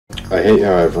I hate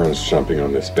how everyone's jumping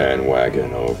on this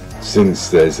bandwagon of, since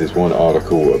there's this one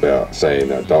article about saying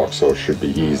that Dark Souls should be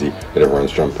easy, that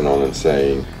everyone's jumping on and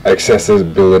saying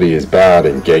accessibility is bad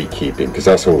and gatekeeping, because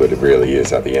that's all it really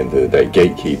is at the end of the day.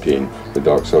 Gatekeeping the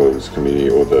Dark Souls community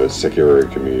or the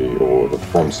Sekiro community or the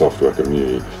From Software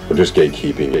community, or just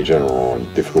gatekeeping in general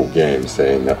on difficult games,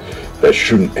 saying that there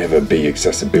shouldn't ever be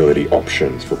accessibility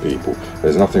options for people.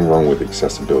 There's nothing wrong with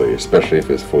accessibility, especially if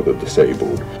it's for the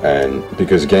disabled, and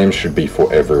because games should be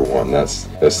for everyone. That's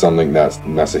something that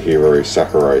Masahiro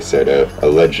Sakurai said, a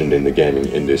legend in the gaming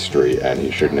industry, and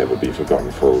he should never be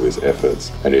forgotten for all his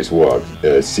efforts and his work.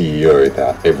 A CEO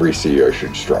that every CEO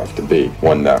should strive to be.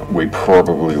 One that we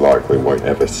probably likely won't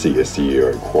ever see a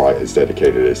CEO quite as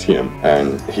dedicated as him.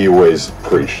 And he always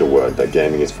preached the word that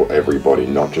gaming is for everybody,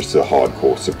 not just a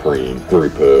hardcore supreme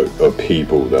group of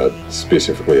people that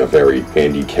specifically are very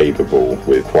handy capable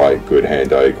with quite good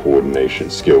hand-eye coordination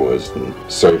skills and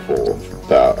so forth,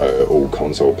 that are all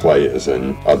console players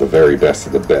and are the very best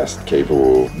of the best,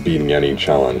 capable of beating any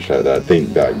challenge, that think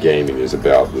that gaming is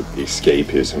about the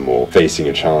escapism or facing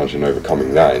a challenge and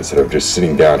overcoming that, instead of just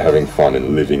sitting down, having fun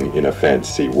and living in a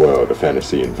fantasy world, a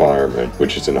fantasy environment,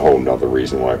 which is a whole nother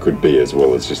reason why it could be, as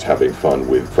well as just having fun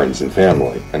with friends and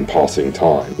family and passing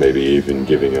time, maybe even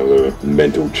giving a little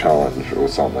mental challenge or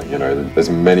something. You know, there's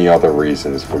many other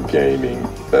reasons for gaming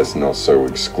that's not so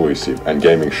exclusive, and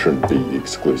gaming shouldn't be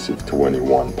exclusive to any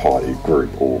one party,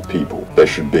 group or people. They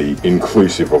should be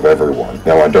inclusive of everyone.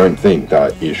 Now, I don't think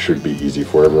that it should be easy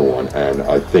for everyone, and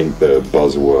I think the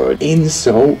buzzword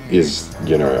insult is,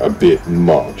 you know, a bit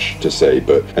much to say,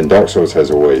 and Dark Souls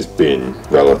has always been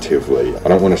relatively, I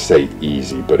don't want to say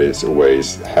easy, but it's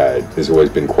always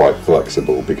been quite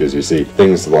flexible, because you see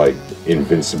things like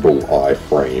invincible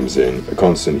iframes and a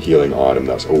constant healing item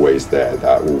that's always there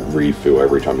that will refill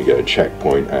every time you get a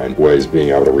checkpoint, and always being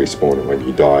able to respawn when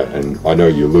you die. And I know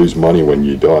you lose money when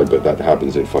you die, but that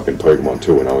happens in fucking Pokemon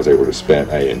too, and I was able to spam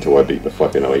A until I beat the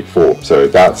fucking Elite Four. So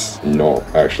that's not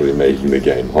actually making the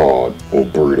game hard or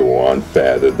brutal or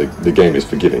unfair. The game is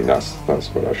forgiving. That's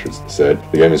what I should have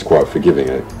said. The game is quite forgiving,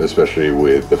 especially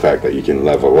with the fact that you can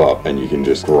level up and you can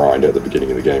just grind at the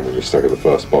beginning of the game when you're stuck at the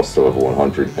first boss to level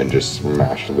 100 and just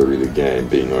smash through the game,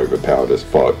 being overpowered as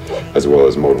fuck, as well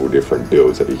as multiple different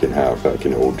builds that you can have that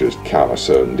can all just counter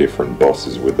certain different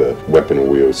bosses with a weapon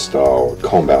wheel style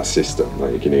combat system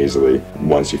that you can easily,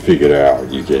 once you figure it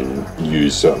out, you can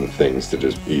use certain things to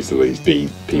just easily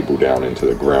beat people down into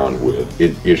the ground with.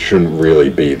 It shouldn't really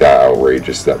be that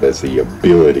outrageous that there's the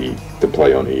ability to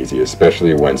play on easy,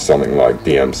 especially when something like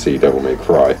DMC Devil May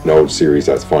Cry, an old series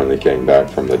that's finally came back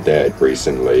from the dead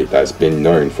recently, that's been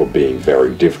known for being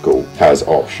very difficult, has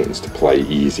options to play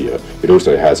easier. It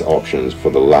also has options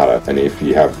for the ladder, and if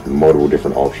you have multiple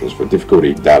different options for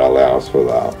difficulty, that allows for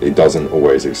that. It doesn't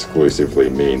always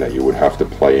exclusively mean that you would have to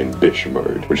play in bitch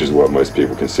mode, which is what most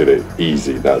people consider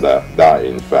easy. That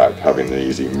in fact, having the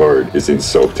easy mode is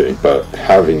insulting, but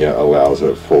having it allows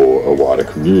it for a wider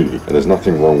community, and there's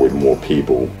nothing wrong with more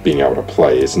people being able to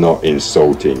play. It's not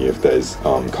insulting if there's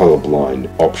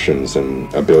colorblind options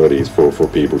and abilities for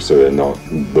people, so they're not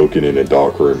looking in a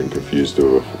dark room and confused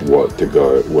of what to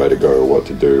go, where to go, or what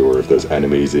to do, or if there's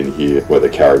enemies in here where the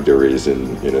character is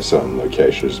in a certain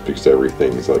location, just because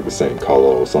everything's like the same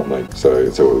color or something, so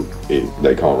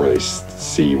they can't really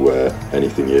see where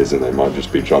anything is, and they might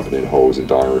just be jumping in holes and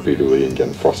dying repeatedly and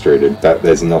getting frustrated. That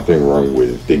there's nothing wrong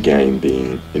with the game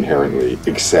being inherently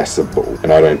accessible,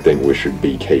 and I don't think we should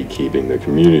be gatekeeping the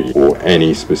community or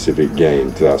any specific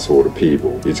game to that sort of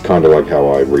people. It's kind of like how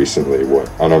I recently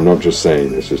and I'm not just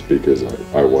saying this just because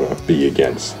I want to be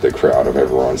against the crowd of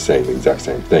everyone saying the exact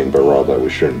same thing, but rather we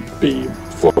shouldn't be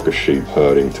flock of sheep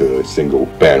herding to a single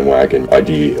bandwagon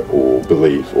idea or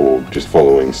belief, or just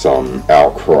following some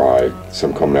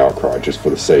common outcry just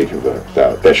for the sake of it.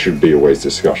 That there should be always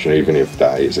discussion, even if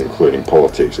that is including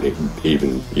politics,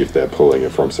 even if they're pulling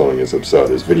it from something as absurd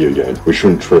as video games. We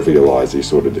shouldn't trivialize these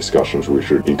sort of discussions. We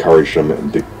should encourage them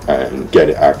and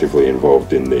get actively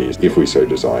involved in these if we so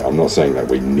desire. I'm not saying that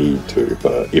we need to,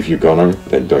 but if you're gonna,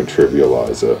 then don't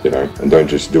trivialize it, you know, and don't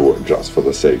just do it just for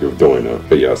the sake of doing it.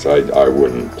 But yes, I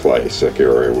wouldn't play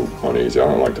Sekiro on easy. I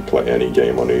don't like to play any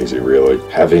game on easy, really.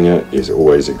 Having it is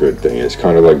always a good thing. It's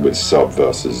kind of like with sub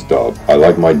versus dub. I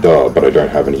like my dub, but I don't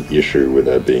have any issue with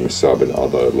it being sub in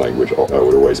other language. I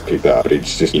would always pick that. But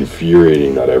it's just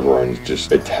infuriating that everyone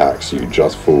just attacks you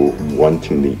just for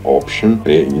wanting the option.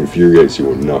 It infuriates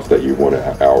you enough that you want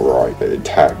to outright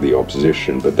attack the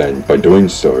opposition, but then by doing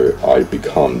so, I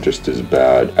become just as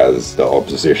bad as the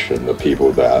opposition, the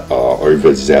people that are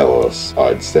overzealous,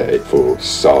 I'd say, for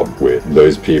sub with.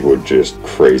 Those people are just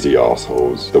crazy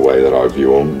assholes. The way that I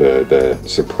view them, they're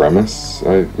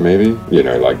supremacists, maybe. You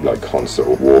know, like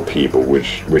console war people,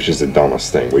 which is the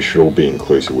dumbest thing. We should all be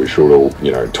inclusive. We should all,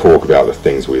 you know, talk about the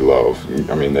things we love.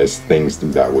 I mean, there's things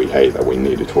that we hate that we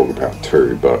need to talk about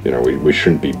too, but, you know, we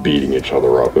shouldn't be beating each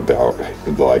other up about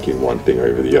liking one thing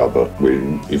over the other.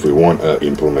 If we want to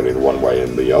implement it one way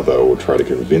and the other, or try to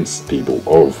convince people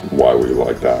of why we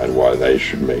like that and why they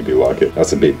should maybe like it,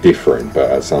 that's a bit different.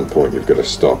 But at some point you've got to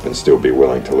stop and still be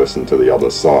willing to listen to the other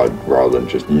side, rather than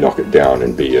just knock it down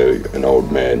and be an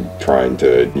old man trying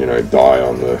to, you know, die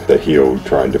on the hill,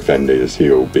 try and defend his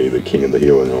hill, be the king of the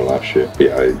hill and all that shit. But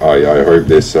yeah, I hope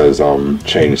this has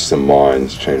changed some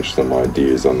minds, changed some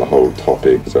ideas on the whole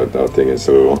topic. So I think it's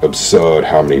a little absurd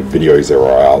how many videos there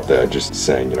are out there just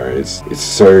saying, you know, it's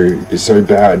so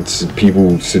bad.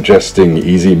 People suggesting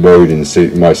easy mode in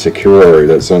my Sekiro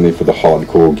that's only for the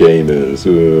hardcore gamers.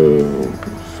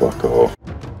 Fuck off.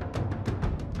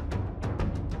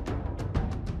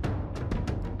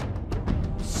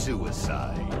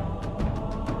 Suicide.